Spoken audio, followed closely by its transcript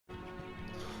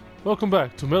Welcome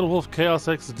back to Metal Wolf Chaos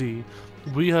XD.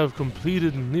 We have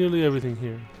completed nearly everything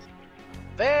here.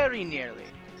 Very nearly.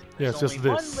 Yes, There's just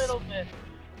only this. one little bit.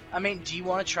 I mean, do you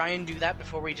want to try and do that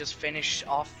before we just finish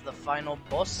off the final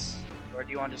boss? Or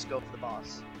do you want to just go for the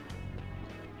boss?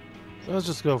 Let's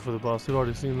just go for the boss. We've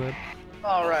already seen that.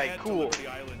 Alright, cool.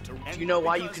 Do you know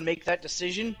why you can make that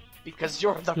decision? Because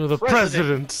you're the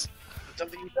president of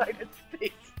the United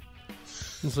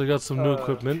States. So I got some new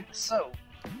equipment. So,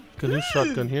 Got a new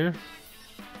shotgun here.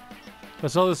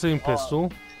 That's all the same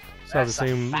pistol. It's not the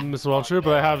same missile launcher,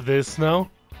 but I have this now.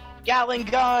 Gatling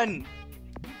gun!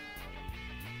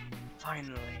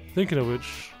 Finally. Thinking of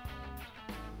which,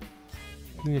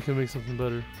 I think I can make something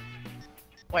better.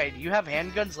 Wait, do you have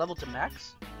handguns leveled to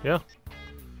max? Yeah.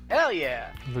 Hell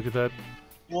yeah! Look at that.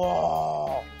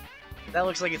 Whoa! That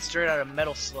looks like it's straight out of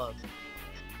Metal Slug.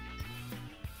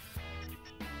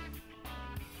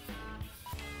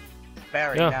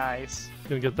 Very nice.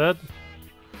 Gonna get that.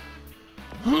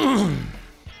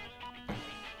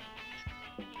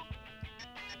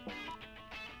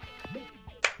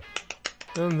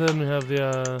 And then we have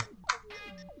the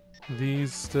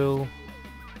these still.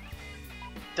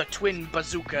 The twin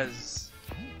bazookas.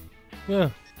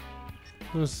 Yeah.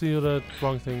 Let's see that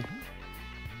wrong thing.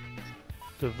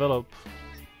 Develop.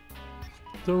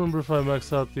 Don't remember if I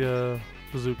maxed out the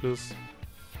bazookas.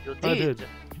 You did. I did.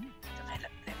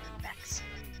 Develop level max.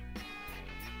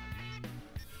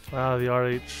 Ah, the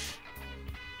RH.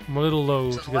 I'm a little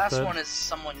low So to the get last that. one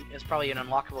is probably an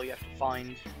unlockable you have to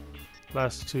find.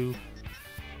 Last two.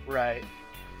 Right.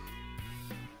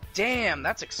 Damn,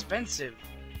 that's expensive.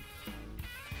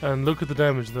 And look at the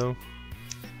damage though.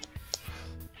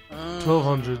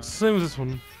 1200. Same as this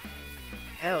one.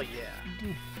 Hell yeah.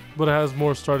 But it has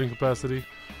more starting capacity.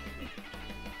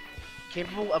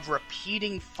 Capable of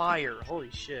repeating fire. Holy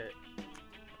shit.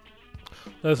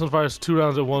 This one fires 2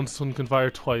 rounds at once, this one can fire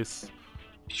twice.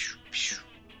 Pew, pew.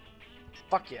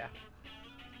 Fuck yeah.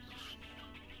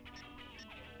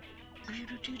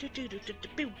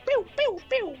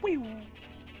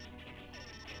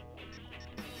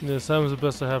 Yeah, Sam is the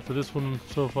best I have for this one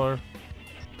so far.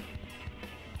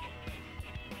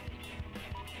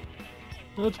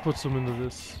 Let's put some into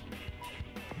this.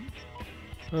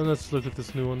 And let's look at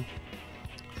this new one.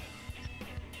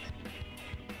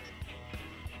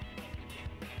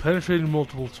 Penetrating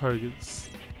multiple targets.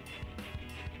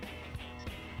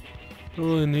 Don't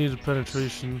really need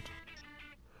penetration.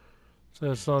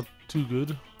 So it's not too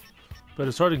good.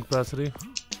 Better starting capacity.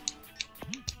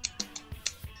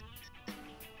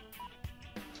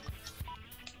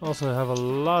 Also, I have a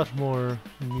lot more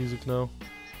music now.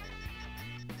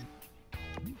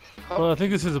 Well, I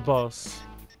think this is a boss.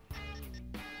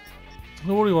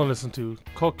 What do you want to listen to?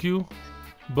 Kokyu,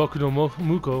 Boku no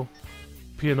Muko,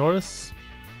 Pianoris,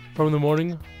 From the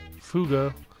Morning,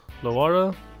 Fuga,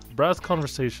 Loara, Brass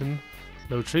Conversation,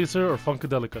 No Chaser, or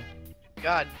Funkadelica?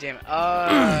 God damn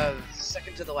it.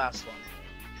 Second to the last one.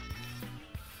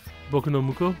 Boku no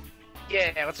Muko?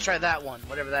 Yeah, let's try that one,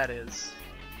 whatever that is.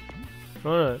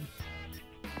 Alright.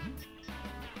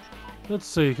 Let's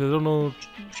see, because I don't know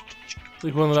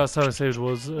like when the last time I saved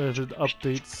was, if it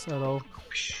updates at all.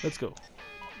 Let's go.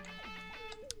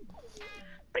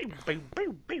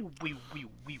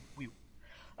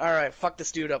 Alright, fuck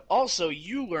this dude up. Also,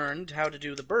 you learned how to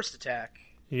do the burst attack.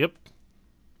 Yep.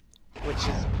 Which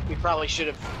is, we probably should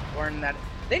have learned that.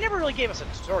 They never really gave us a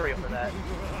tutorial for that,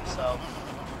 so.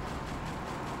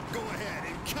 Go ahead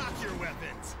and cock your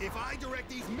weapons. If I direct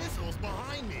these missiles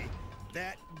behind me,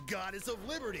 that goddess of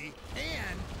liberty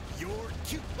and your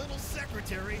cute little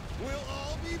secretary will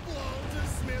all be blown to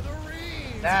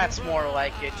smithereens. That's more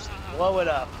like it. Just blow it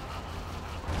up.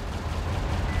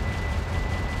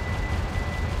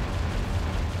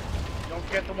 Don't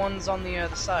forget the ones on the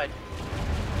side.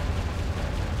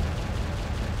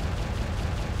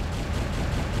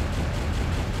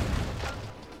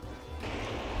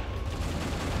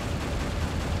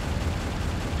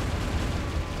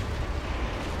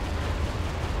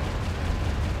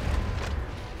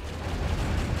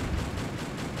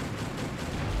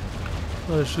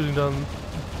 Oh, they're shooting down.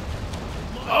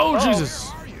 Oh, Jesus!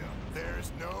 Where are you?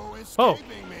 There's no Oh.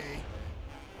 escaping me.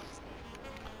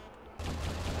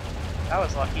 That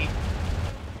was lucky.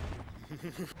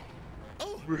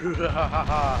 Oh.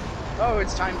 Oh,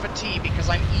 it's time for tea because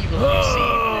I'm evil, you see.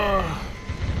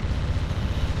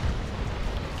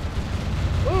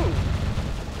 Ooh!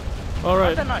 How'd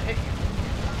Alright. that not hit you?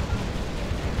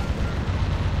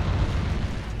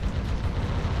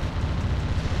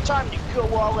 Time to go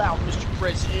all out, Mr.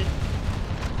 President.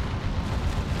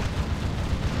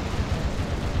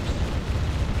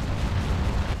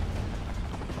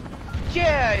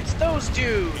 Yeah, it's those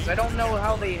dudes. I don't know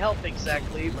how they help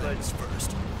exactly, but... Legs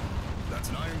first. That's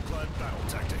an ironclad battle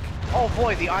tactic. Oh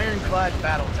boy, the ironclad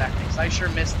battle tactics. I sure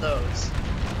missed those.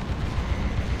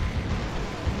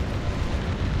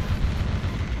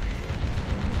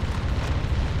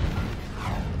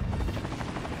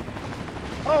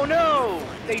 Oh no!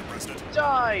 They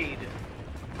died!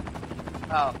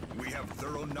 Oh. We have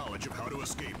thorough knowledge of how to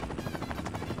escape.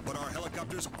 But our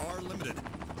helicopters are limited.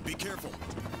 Be careful.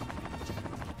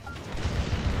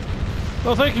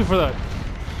 Well, thank you for that.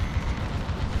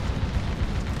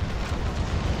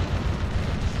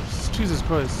 Jesus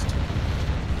Christ.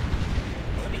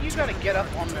 I think you gotta get up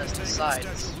on the Statue sides.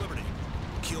 of Liberty.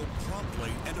 Kill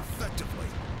promptly and effectively.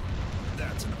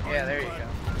 That's an Yeah, there you ironclad- go.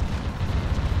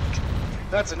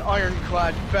 That's an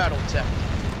ironclad battle tactic.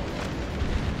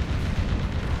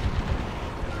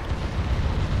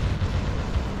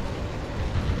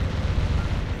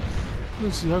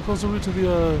 Let's see, how close are we to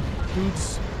the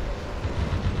dudes?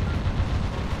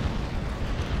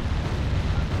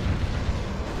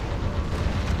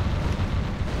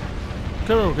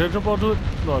 Can I jump onto it?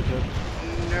 No, I can't.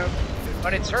 Nope.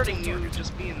 But it's hurting you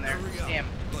just being there. Hurry up, Damn.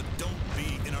 but don't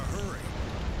be in a hurry.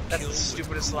 That's Kill the with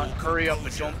stupidest cool line. Hurry up,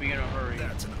 but composure. don't be in a hurry.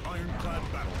 That's an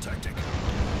ironclad battle tactic.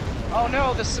 Oh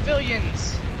no, the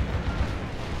civilians!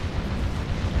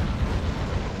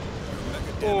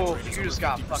 Your Oh, mega damage rate is you just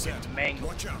over got 50%. fucking mangled.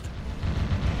 Watch out.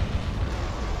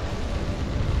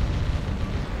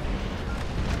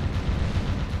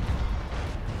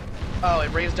 Oh,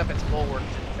 it raised up its bulwark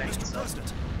to defend Mr. itself. President,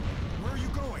 where are you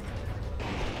going?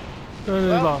 And they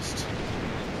Well. lost.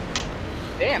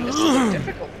 Damn, this is a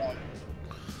difficult one.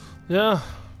 Yeah.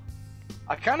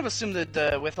 I kind of assumed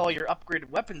that with all your upgraded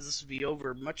weapons, this would be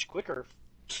over much quicker.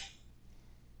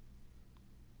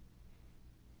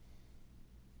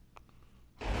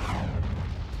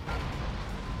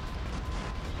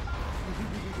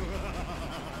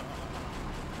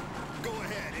 Go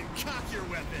ahead and cock your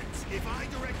weapons. If I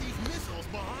direct these missiles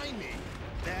behind me,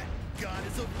 that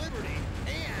goddess of liberty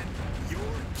and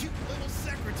your cute little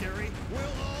secretary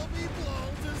will all be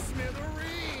blown to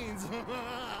smithereens.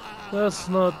 That's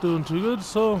not doing too good,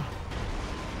 so...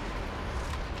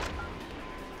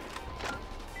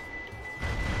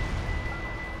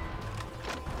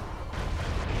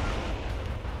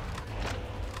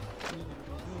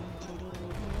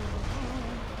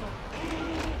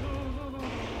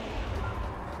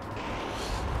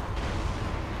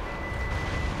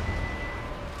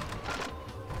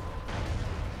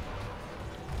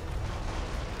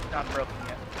 Not broken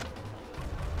yet.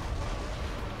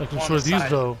 I can On short the these,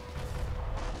 side. though.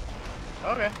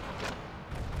 Okay.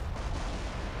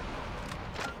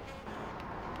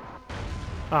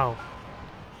 Ow.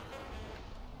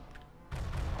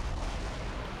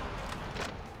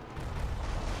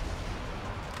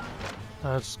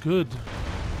 That's good.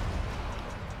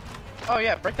 Oh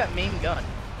yeah, break that main gun.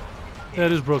 Yeah,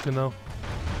 it is broken now.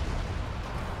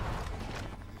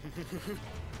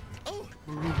 Oh,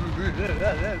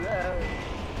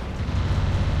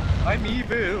 I'm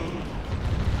evil.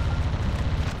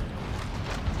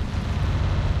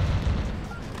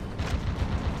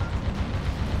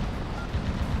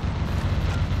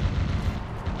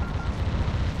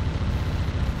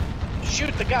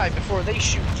 Shoot the guy before they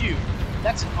shoot you.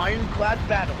 That's an ironclad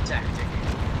battle tactic.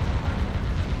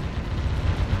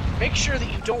 Make sure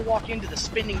that you don't walk into the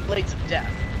spinning blades of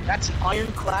death. That's an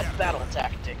ironclad battle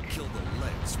tactic. kill the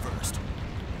legs first.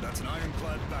 That's an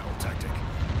ironclad battle tactic.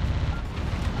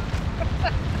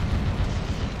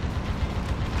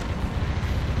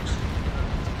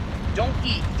 Don't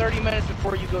eat 30 minutes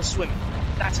before you go swimming.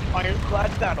 That's an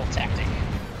ironclad battle tactic.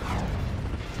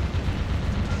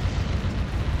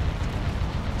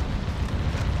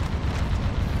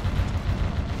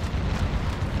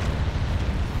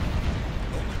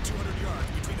 Only 200 yards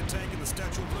between the tank and the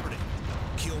Statue of Liberty.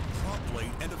 Kill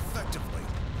promptly and effectively.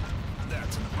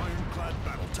 That's an ironclad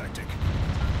battle tactic.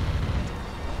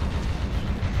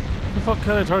 The fuck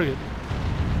can I target?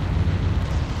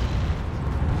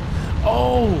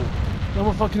 Oh! I'm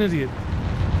a fucking idiot.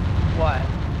 What?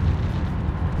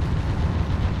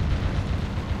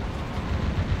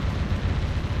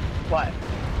 What?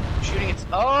 Shooting its...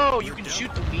 Oh, you can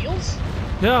shoot the wheels?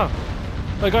 Yeah.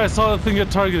 Like I saw the thing get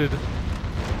targeted.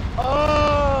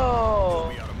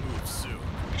 Oh! We ought to move soon.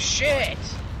 Shit!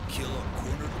 Kill a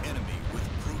cornered enemy with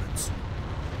prudence.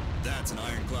 That's an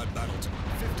ironclad battle tactic.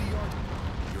 50 yards.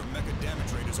 Your mega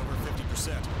damage rate is over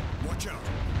 50%. Watch out.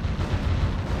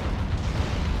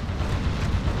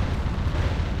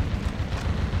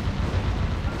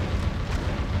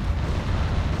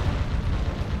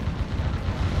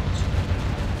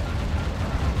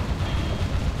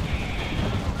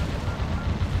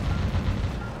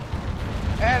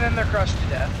 then they're crushed to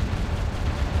death.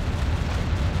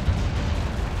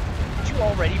 Did you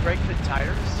already break the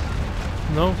tires?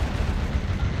 No.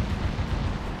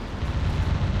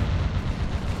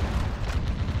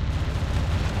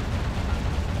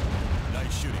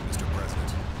 Nice shooting, Mr.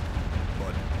 President.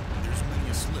 But there's many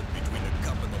a slip between the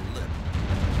cup and the lip.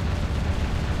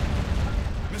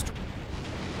 Mr.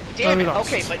 Damn it.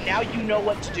 Okay, but now you know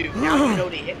what to do. Now you know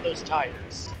to hit those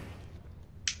tires.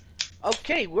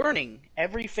 Okay, learning.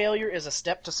 Every failure is a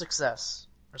step to success.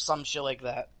 Or some shit like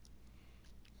that.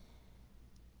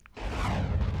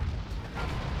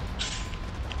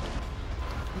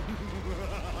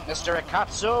 Mr.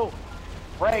 Akatsu,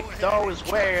 break those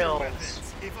wheels.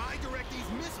 If I direct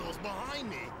these missiles behind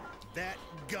me, that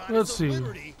Let's goddess see. of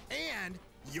liberty and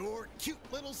your cute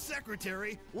little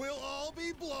secretary will all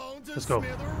be blown to Let's go.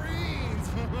 smithereens.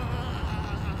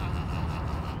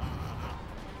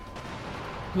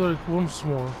 Like once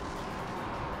more.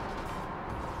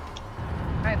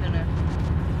 I don't know.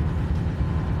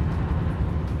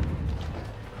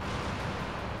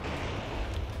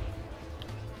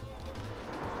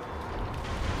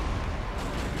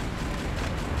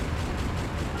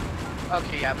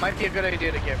 Okay, yeah, it might be a good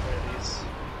idea to get rid of these.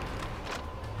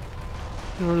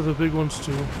 Get rid of the big ones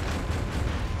too.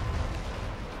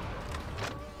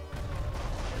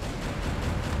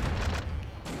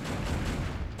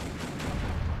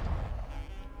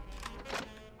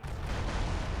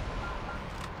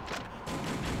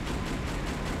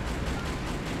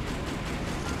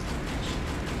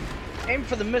 Aim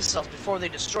for the missiles before they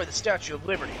destroy the Statue of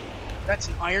Liberty. That's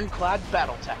an ironclad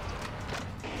battle tactic.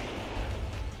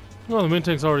 No, the main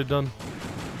tank's already done.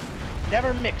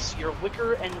 Never mix your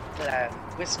wicker and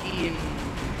whiskey and...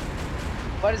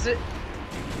 what is it?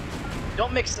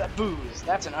 Don't mix that booze.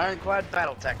 That's an ironclad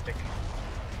battle tactic.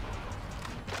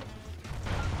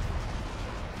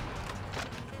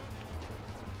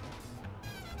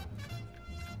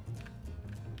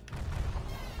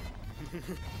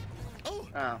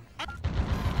 Oh.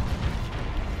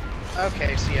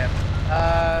 Okay, so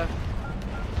yeah.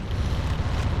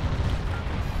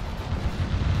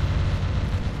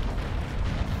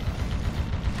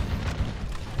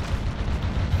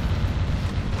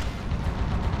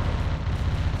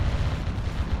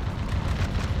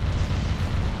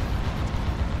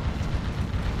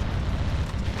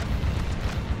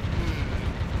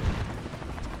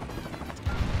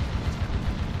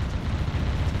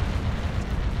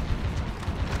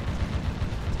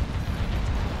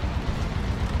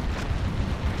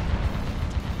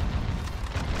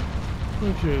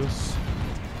 Okay.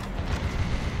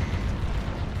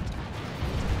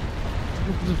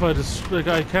 If I just like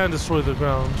I can destroy the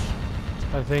ground,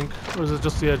 I think, or is it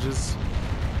just the edges?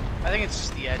 I think it's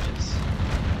just the edges.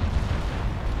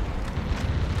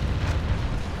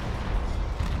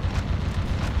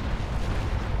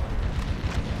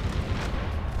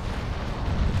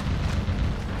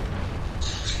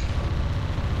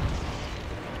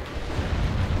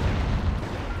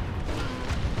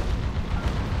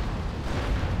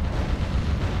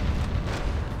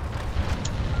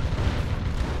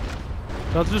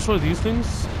 Do I have to destroy these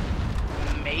things?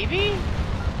 Maybe?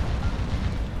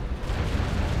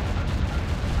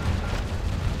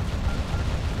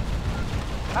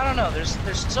 I don't know, there's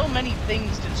so many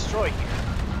things to destroy here.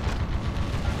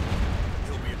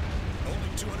 He'll be only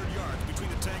 200 yards between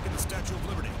the tank and the Statue of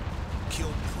Liberty.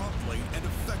 Kill promptly and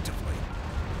effectively.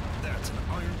 That's an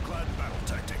ironclad battle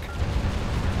tactic.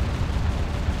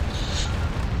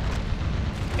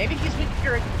 Maybe he's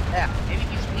weaker. Yeah, maybe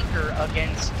he's weaker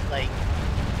against like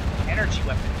energy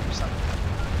weapons or something.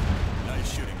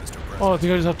 Nice shooting, Mr. President. Oh, I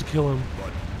think I just have to kill him.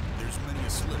 But there's many a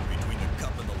slip between the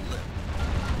cup and the lip.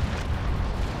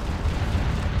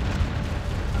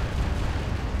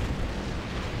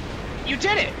 You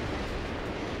did it!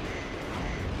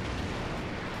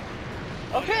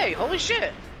 Okay, holy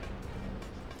shit.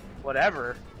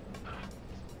 Whatever.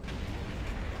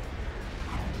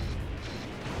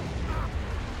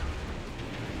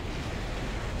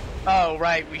 Oh,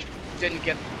 right, we didn't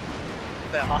get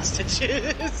the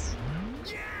hostages.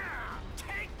 Yeah!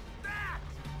 Take that!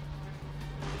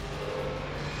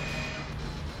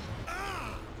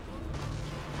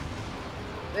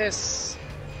 This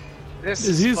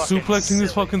Is he fucking suplexing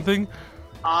this silly. fucking thing?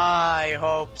 I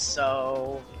hope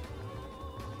so.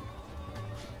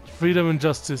 Freedom and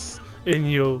justice in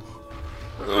you.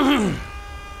 Oh,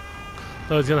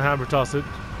 he's gonna hammer toss it.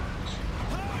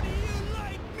 How do you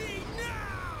like me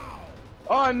now?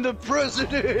 I'm the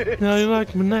president! Now you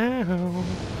like me now.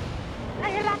 Now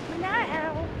you like me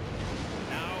now!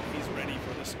 Now he's ready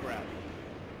for the scrap.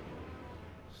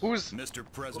 Who's Mr.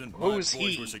 President, my who's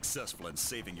boys he? were successful in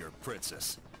saving your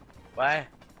princess. What?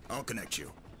 I'll connect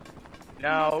you.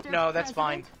 No, Mr. no, that's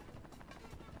fine. President?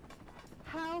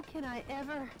 How can I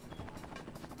ever?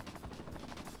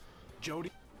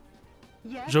 Jody,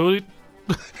 Yes. Jody?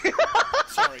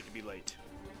 sorry to be late.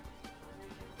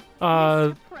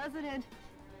 Mr. President,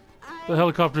 The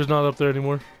helicopter's not up there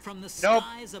anymore. From the Nope.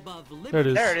 skies above Liberty, There it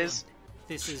is. There it is.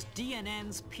 This is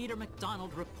DNN's Peter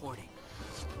McDonald reporting.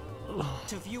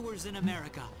 To viewers in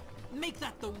America, make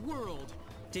that the world.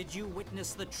 Did you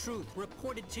witness the truth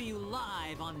reported to you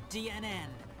live on DNN?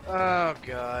 Oh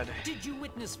God. Did you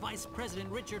witness Vice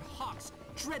President Richard Hawke's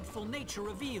dreadful nature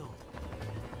revealed?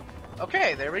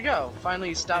 Okay, there we go.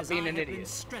 Finally, stop As being I an have been idiot.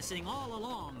 stressing all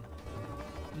along,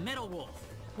 Metal Wolf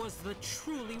was the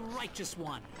truly righteous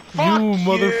one. You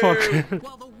motherfucker.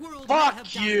 While the world Fuck may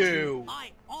have doubted you.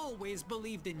 I always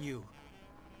believed in you.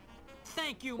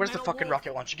 Thank you, Where's the Metal fucking Wolf.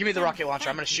 rocket launcher? Give me the And rocket launcher.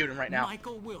 I'm gonna thank shoot you, him right now.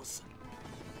 Michael Wilson.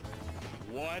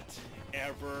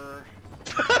 Whatever.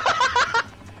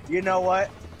 You know what?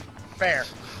 Fair.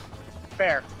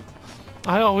 Fair.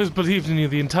 I always believed in you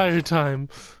the entire time.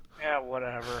 Yeah,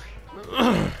 whatever.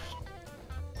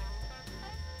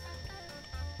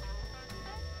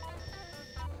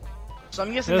 So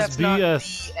I'm guessing That's that's not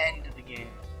BS. the end of the game.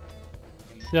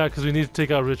 Yeah, because we need to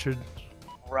take out Richard.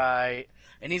 Right.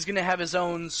 And he's gonna have his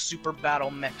own super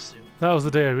battle mech suit. That was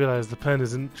the day I realized the pen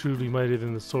isn't truly mightier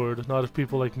than the sword, not if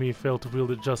people like me fail to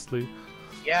wield it justly.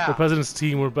 The Yeah. President's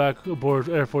team were back aboard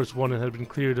Air Force One and had been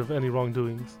cleared of any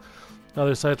wrongdoings. Now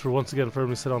their sights were once again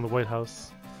firmly set on the White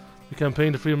House. The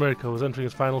campaign to free America was entering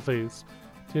its final phase.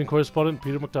 CNN correspondent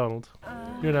Peter McDonald.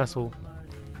 You're an asshole.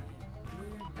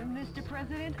 Mr.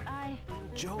 President,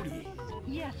 Jody,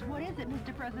 Yes, what is it,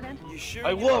 Mr. President? you sure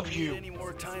I you love don't you. need any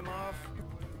more time off?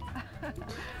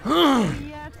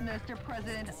 Yes, Mr.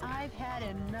 President, I've had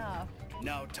enough.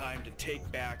 Now time to take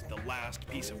back the last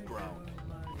piece of ground.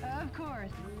 Of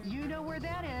course. You know where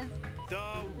that is. The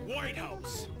White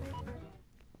House.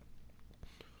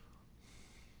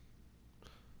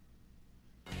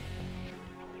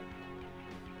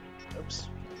 Oops.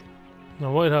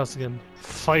 Now White House again.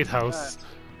 Fight House.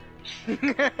 The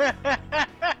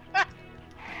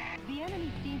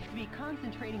enemy seems to be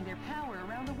concentrating their power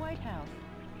around the White House.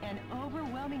 An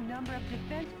overwhelming number of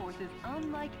defense forces,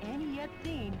 unlike any yet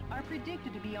seen, are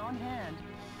predicted to be on hand.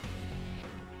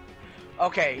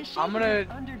 Okay, The shape I'm of gonna. this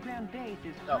underground base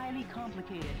is Oh. highly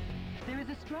complicated. There is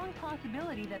a strong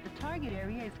possibility that the target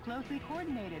area is closely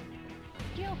coordinated.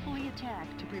 Skillfully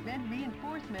attacked to prevent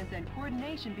reinforcements and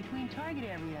coordination between target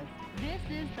areas. This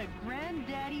is the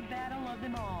granddaddy battle of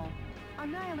them all.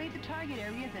 Annihilate the target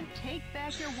areas and take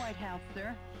back your White House,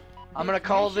 sir. I'm gonna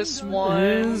call mission this goes one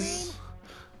Is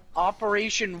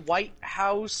Operation White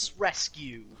House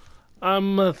Rescue.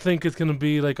 I'm think it's gonna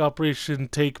be like Operation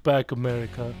Take Back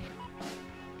America.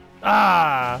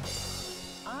 Ah!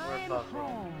 I'm fucked.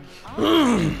 home. I'm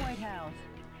the White House.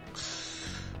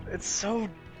 It's so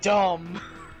dumb.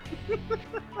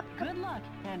 Good luck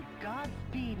and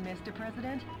Godspeed, Mr.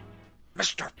 President.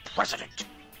 Mr. President.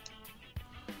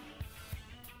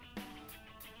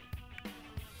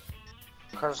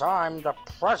 Cause I'm the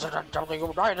President of the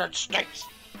United States.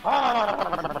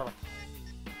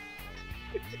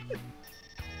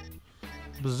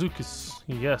 Bazookas.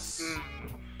 Yes.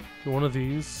 Get one of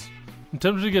these. I'm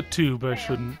tempted to get two, but I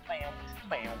shouldn't.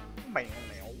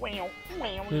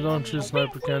 They launchers,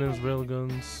 sniper cannons,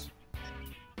 railguns.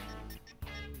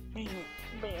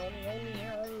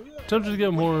 Tempted to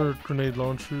get more grenade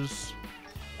launchers.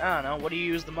 I don't know. What do you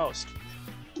use the most?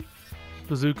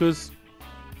 Bazookas.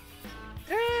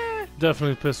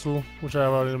 Definitely pistol, which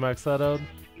I've already maxed that out.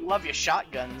 You love your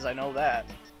shotguns. I know that.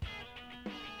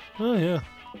 Oh yeah.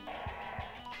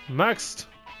 Maxed.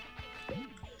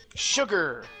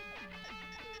 Sugar.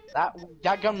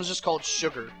 That gun was just called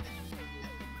Sugar.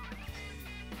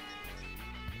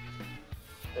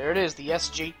 There it is. The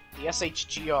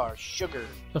SHGR. Sugar.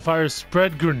 The fire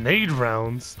spread grenade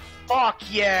rounds. Fuck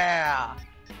yeah!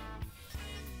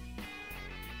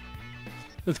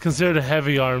 It's considered a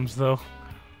heavy arms though.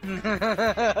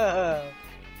 I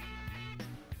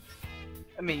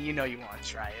mean, you know you want to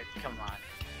try it. Come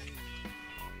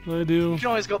on. I do. You can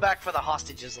always go back for the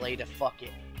hostages later. Fuck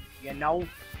it. You know?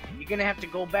 You're gonna have to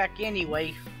go back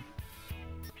anyway.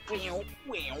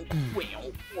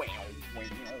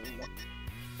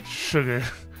 Sugar.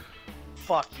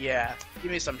 Fuck yeah.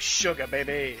 Give me some sugar,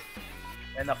 baby.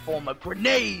 In the form of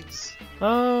grenades! What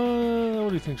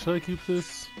do you think? Should I keep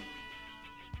this?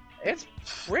 It's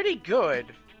pretty good.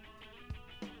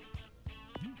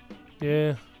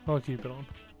 Yeah, I'll keep it on.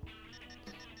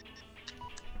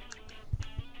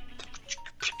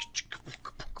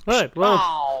 Alright, well,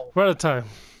 Oh. we're out of time.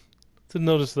 Didn't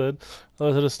notice that.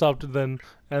 I should have stopped it then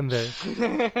and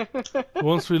there.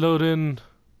 Once we load in,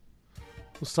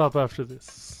 we'll stop after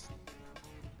this.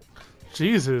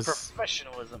 Jesus.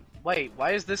 Professionalism. Wait,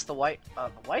 why is this the White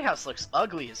House looks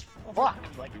ugly as fuck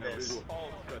like this?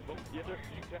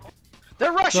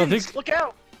 They're Russians! Look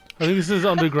out! I think this is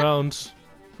underground.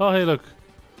 Oh, hey, look.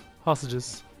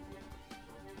 Hostages.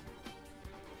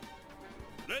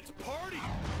 Let's party!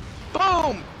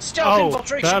 Boom! Stealth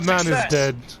infiltration that man success. is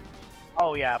dead.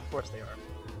 Oh yeah, of course they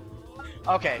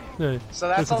are. Okay, Yeah. so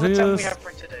that's all the time we have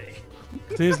for today.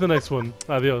 See you in the next one.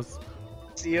 Adios.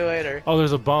 See you later. Oh,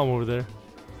 there's a bomb over there.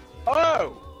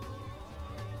 Oh!